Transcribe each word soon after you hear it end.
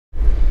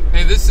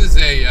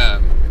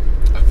a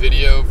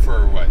video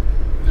for what,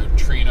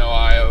 neutrino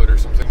iode or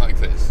something like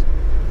this.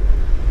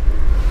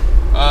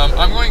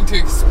 I'm going to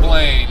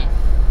explain,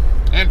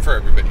 and for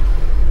everybody,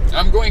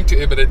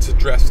 but it's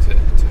addressed to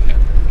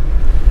him.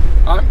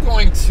 I'm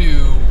going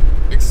to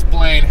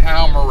explain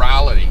how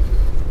morality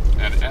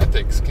and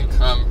ethics can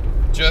come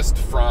just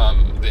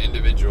from the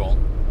individual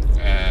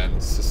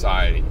and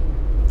society,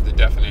 the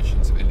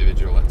definitions of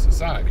individual and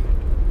society.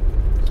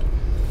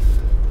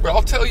 But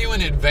I'll tell you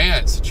in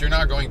advance that you're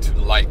not going to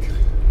like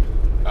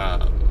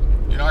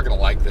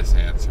this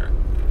answer.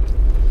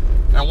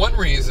 Now, one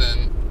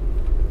reason.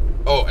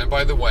 Oh, and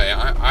by the way,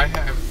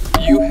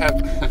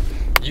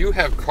 you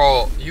have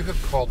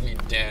called me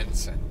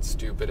dense and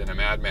stupid and a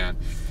madman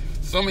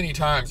so many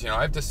times.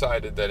 I've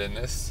decided that in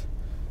this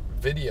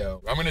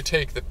video, I'm going to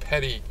take the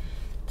petty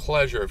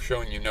pleasure of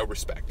showing you no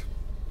respect.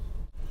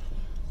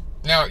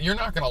 Now, you're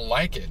not going to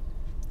like it,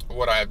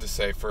 what I have to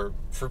say, for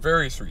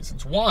various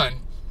reasons. One,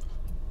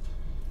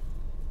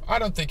 I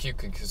don't think you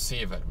can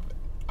conceive of it.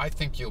 I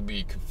think you'll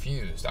be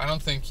confused. I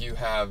don't think you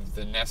have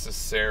the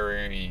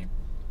necessary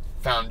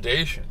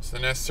foundations, the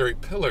necessary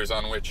pillars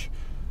on which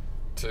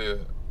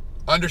to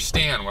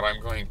understand what I'm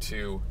going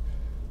to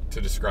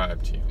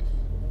describe to you.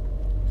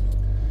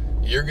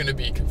 You're going to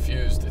be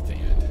confused at the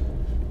end.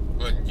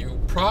 But you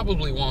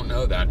probably won't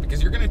know that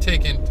because you're going to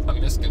take in a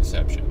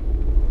misconception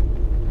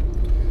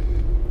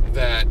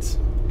that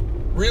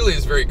really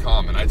is very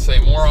common. I'd say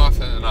more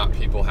often than not,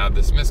 people have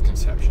this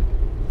misconception.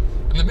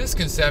 And the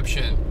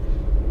misconception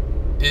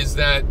is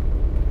that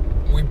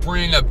we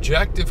bring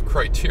objective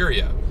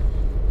criteria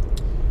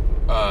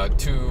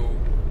to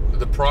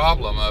the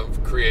problem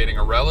of creating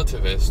a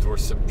relativist or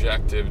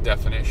subjective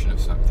definition of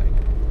something.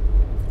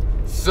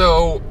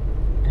 So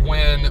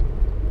when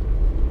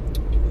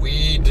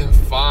we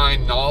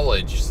define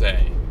knowledge,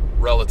 say,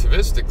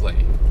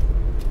 relativistically,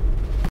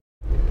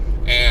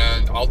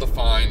 and I'll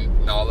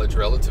define knowledge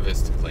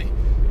relativistically,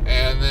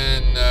 and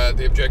then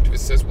the objectivist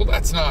says, well,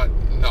 that's not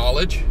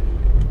knowledge,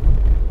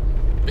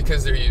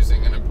 because they're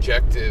using an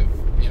objective,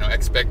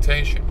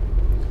 expectation.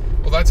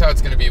 Well, that's how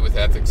it's going to be with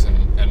ethics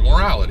and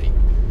morality.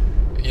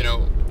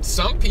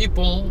 Some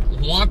people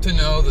want to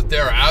know that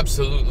they're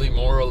absolutely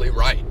morally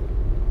right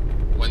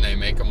when they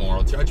make a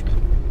moral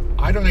judgment.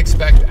 I don't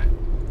expect that.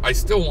 I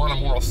still want a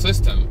moral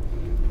system,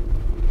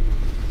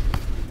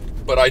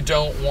 but I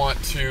don't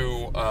want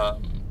to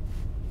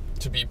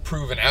be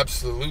proven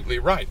absolutely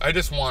right. I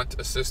just want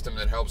a system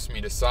that helps me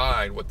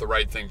decide what the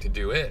right thing to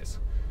do is,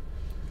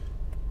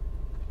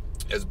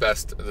 as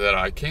best that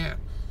I can.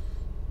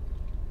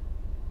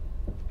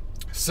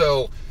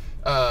 So,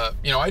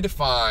 I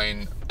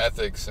define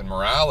ethics and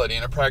morality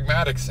in a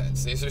pragmatic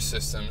sense. These are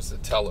systems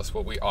that tell us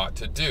what we ought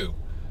to do.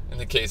 In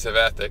the case of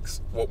ethics,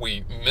 what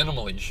we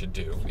minimally should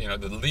do,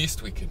 the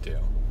least we could do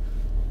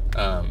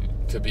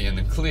to be in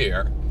the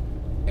clear.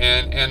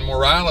 And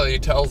morality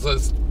tells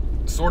us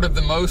sort of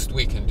the most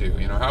we can do,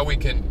 how we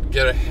can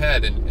get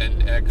ahead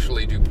and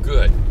actually do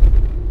good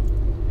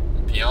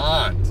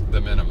beyond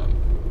the minimum.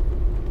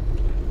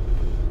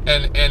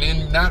 And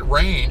in that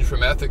range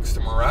from ethics to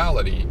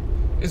morality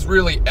is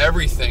really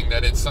everything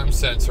that in some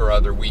sense or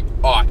other we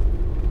ought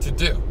to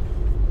do.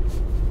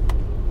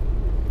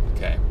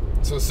 Okay,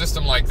 so a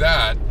system like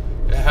that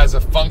has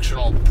a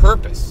functional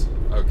purpose,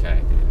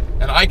 okay?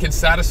 And I can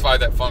satisfy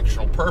that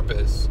functional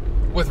purpose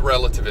with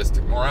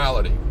relativistic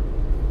morality.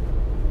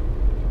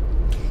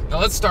 Now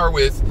let's start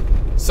with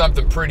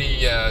something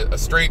pretty a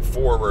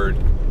straightforward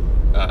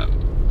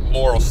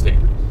moral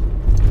statement.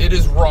 It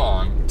is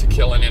wrong to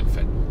kill an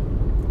infant.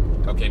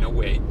 Okay, no,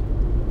 wait.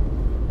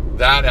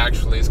 That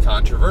actually is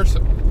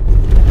controversial.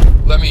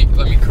 Let me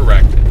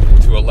correct it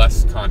into a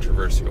less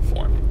controversial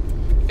form.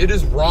 It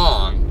is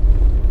wrong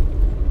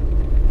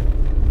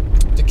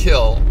to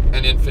kill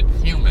an infant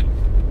human.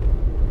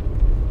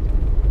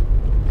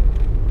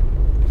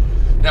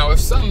 Now, if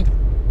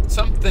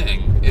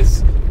something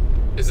is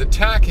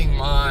attacking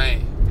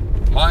my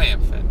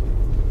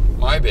infant,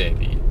 my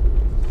baby,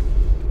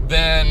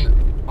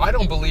 then I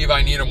don't believe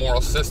I need a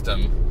moral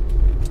system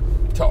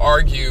to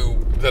argue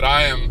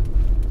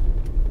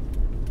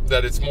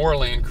that it's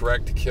morally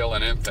incorrect to kill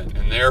an infant,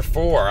 and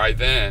therefore I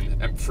then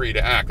am free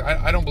to act.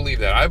 I don't believe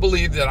that. I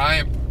believe that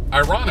I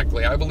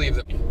believe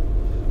that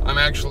I'm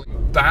actually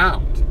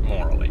bound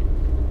morally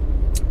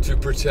to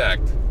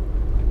protect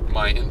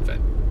my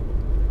infant.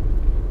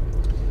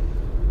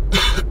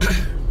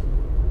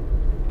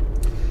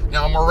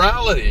 Now,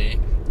 morality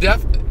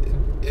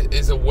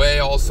is a way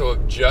also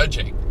of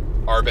judging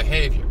our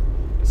behavior,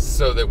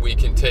 so that we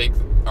can take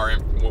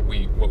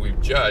what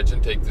we've judged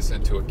and take this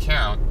into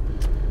account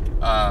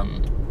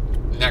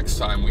next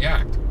time we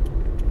act.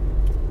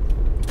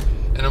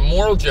 And a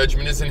moral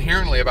judgment is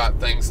inherently about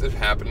things that have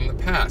happened in the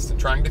past and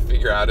trying to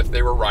figure out if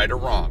they were right or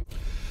wrong.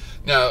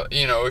 Now,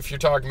 if you're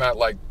talking about,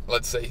 like,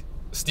 let's say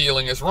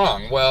stealing is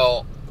wrong,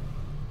 well,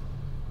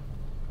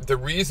 the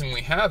reason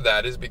we have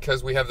that is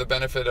because we have the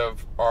benefit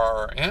of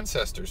our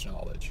ancestors'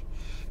 knowledge.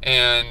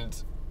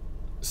 And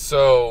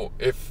so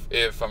if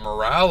a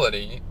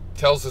morality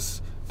tells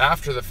us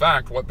after the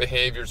fact what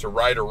behaviors are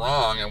right or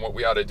wrong and what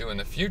we ought to do in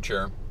the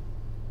future.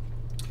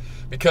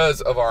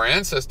 Because of our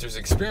ancestors'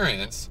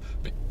 experience,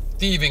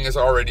 thieving has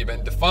already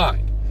been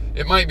defined.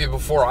 It might be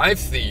before I've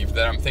thieved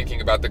that I'm thinking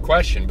about the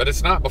question, but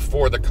it's not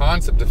before the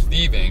concept of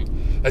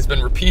thieving has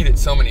been repeated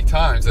so many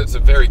times that it's a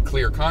very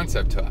clear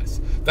concept to us.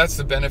 That's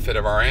the benefit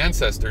of our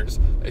ancestors'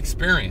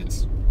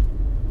 experience.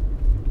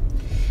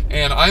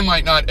 And I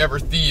might not ever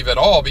thieve at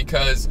all,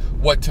 because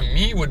what to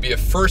me would be a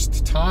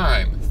first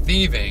time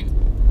thieving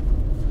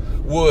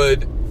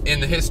would,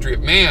 in the history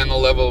of man, the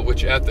level at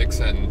which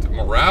ethics and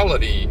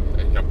morality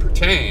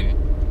pertain,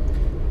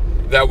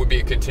 that would be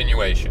a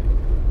continuation.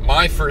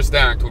 My first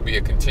act would be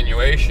a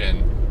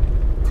continuation,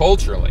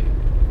 culturally,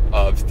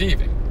 of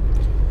thieving.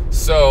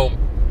 So,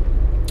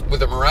 with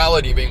the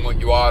morality being what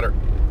you ought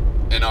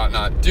and ought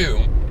not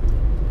do,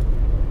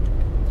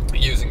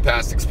 using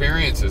past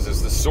experiences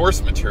as the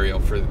source material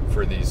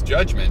for these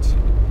judgments,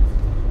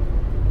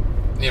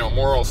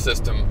 moral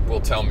system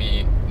will tell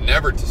me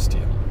never to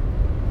steal,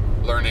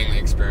 learning the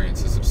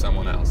experiences of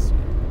someone else.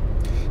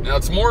 Now,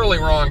 it's morally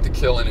wrong to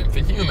kill an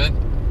infant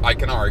human, I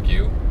can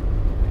argue,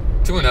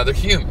 to another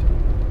human.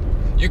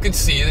 You can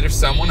see that if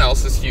someone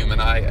else is human,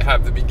 I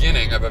have the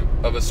beginning of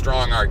a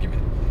strong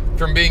argument.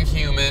 From being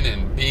human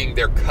and being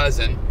their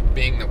cousin,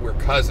 being that we're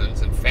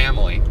cousins and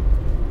family,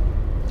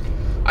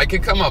 I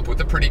could come up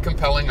with a pretty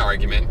compelling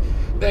argument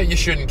that you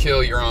shouldn't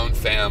kill your own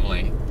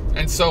family,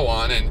 and so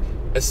on, and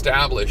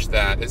establish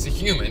that as a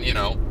human,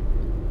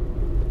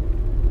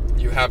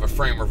 you have a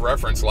frame of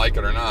reference, like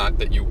it or not,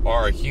 that you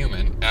are a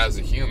human as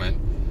a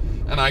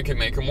human, and I can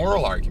make a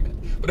moral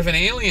argument. But if an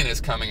alien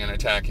is coming and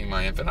attacking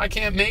my infant, I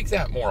can't make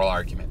that moral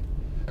argument.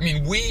 I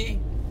mean, we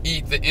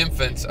eat the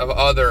infants of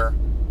other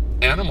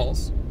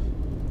animals.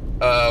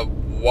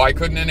 Why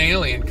couldn't an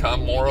alien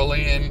come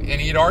morally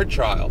and eat our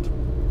child?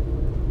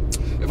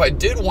 If I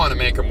did want to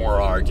make a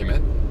moral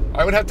argument,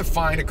 I would have to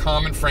find a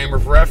common frame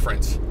of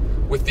reference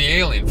with the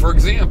alien. For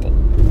example,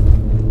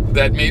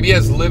 that maybe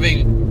as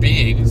living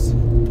beings,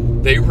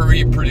 they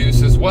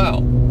reproduce as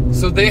well.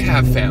 So they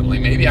have family.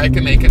 Maybe I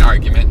can make an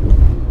argument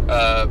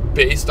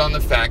based on the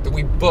fact that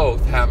we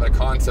both have a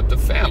concept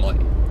of family.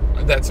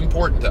 That's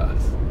important to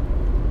us.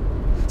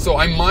 So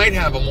I might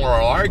have a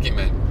moral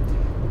argument,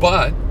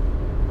 but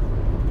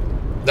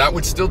that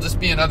would still just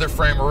be another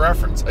frame of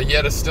reference,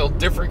 yet a still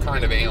different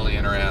kind of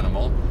alien or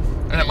animal,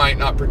 and it might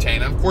not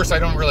pertain. And of course, I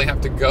don't really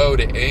have to go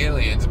to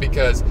aliens,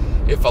 because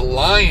if a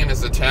lion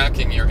is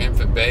attacking your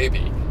infant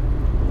baby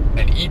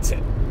and eats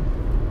it,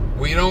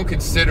 we don't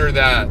consider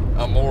that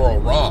a moral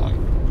wrong.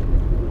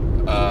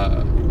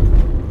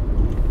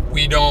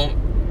 We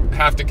don't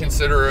have to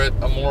consider it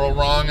a moral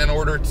wrong in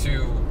order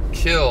to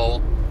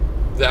kill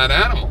that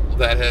animal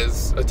that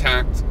has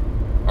attacked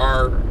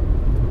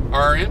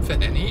our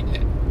infant and eaten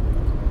it.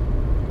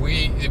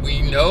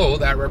 We know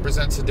that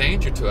represents a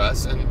danger to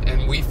us,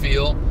 and we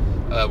feel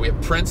we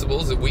have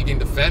principles that we can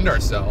defend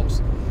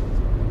ourselves,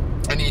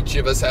 and each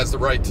of us has the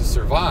right to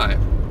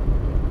survive.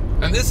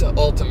 And this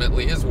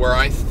ultimately is where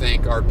I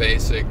think our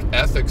basic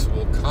ethics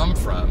will come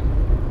from,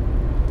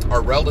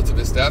 our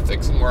relativist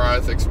ethics, and where our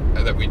ethics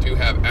that we do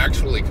have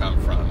actually come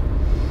from,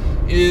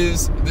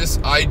 is this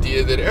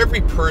idea that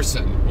every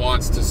person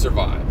wants to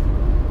survive.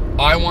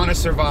 I want to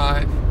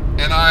survive,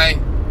 and I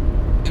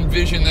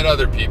envision that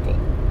other people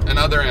and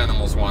other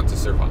animals want to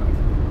survive.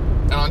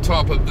 And on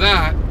top of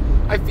that,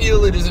 I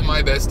feel it is in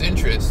my best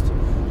interest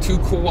to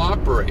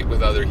cooperate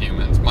with other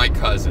humans, my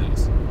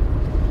cousins,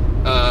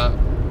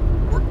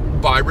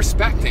 by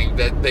respecting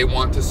that they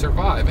want to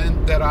survive,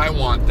 and that I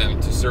want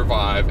them to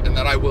survive, and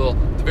that I will,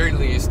 at the very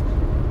least,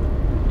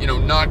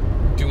 not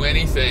do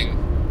anything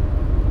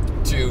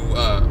to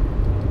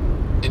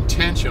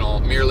intentional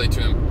merely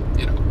to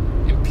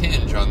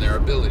impinge on their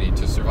ability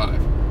to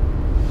survive.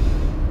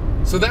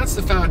 So that's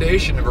the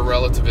foundation of a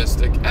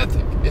relativistic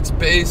ethic. It's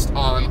based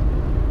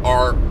on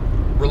our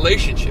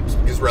relationships,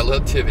 because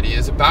relativity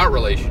is about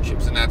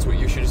relationships, and that's what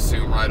you should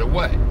assume right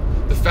away.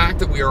 The fact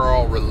that we are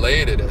all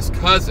related as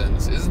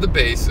cousins is the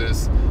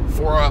basis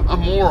for a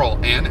moral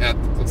and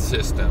ethical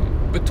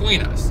system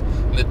between us.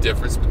 And the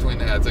difference between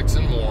the ethics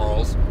and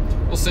morals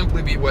will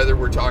simply be whether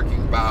we're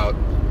talking about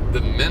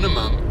the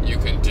minimum you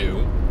can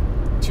do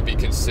to be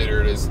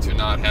considered as to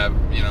not have,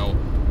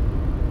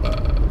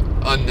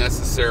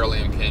 unnecessarily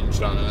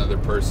impinged on another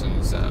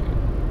person's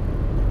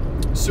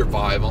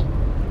survival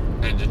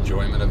and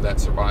enjoyment of that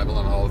survival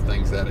and all the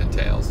things that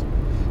entails.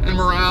 And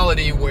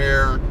morality,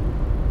 where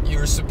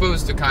you're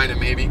supposed to kind of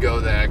maybe go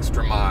the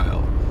extra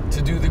mile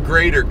to do the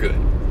greater good.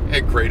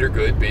 A greater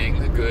good being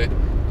the good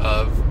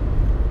of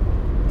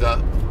the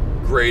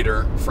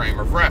greater frame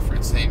of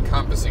reference, the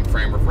encompassing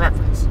frame of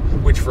reference,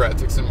 which for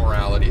ethics and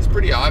morality is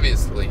pretty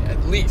obviously,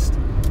 at least,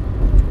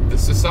 the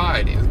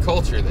society, the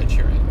culture that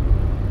you're in.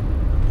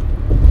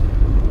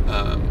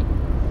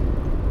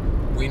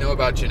 We know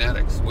about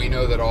genetics. We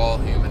know that all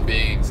human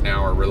beings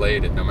now are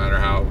related. No matter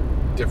how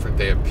different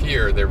they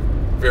appear, they're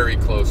very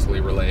closely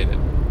related.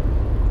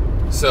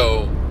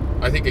 So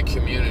I think a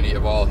community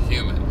of all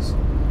humans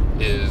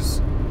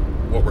is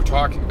what we're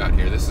talking about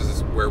here. This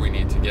is where we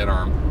need to get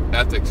our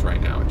ethics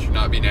right now. It should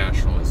not be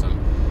nationalism.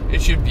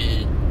 It should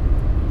be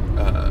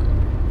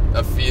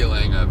a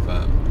feeling of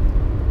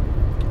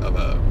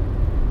a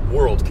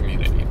world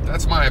community.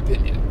 That's my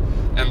opinion.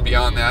 And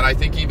beyond that, I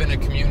think even a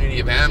community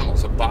of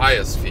animals, a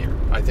biosphere.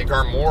 I think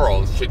our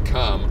morals should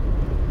come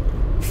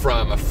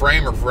from a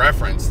frame of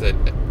reference that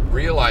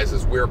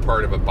realizes we're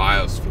part of a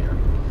biosphere.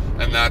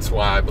 And that's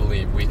why I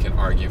believe we can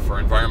argue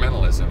for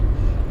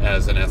environmentalism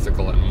as an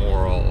ethical and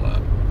moral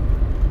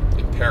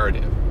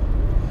imperative.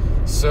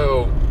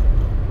 So,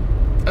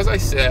 as I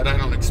said, I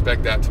don't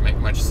expect that to make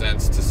much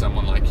sense to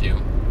someone like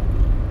you.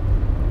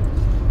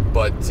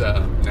 But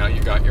now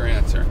you got your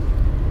answer.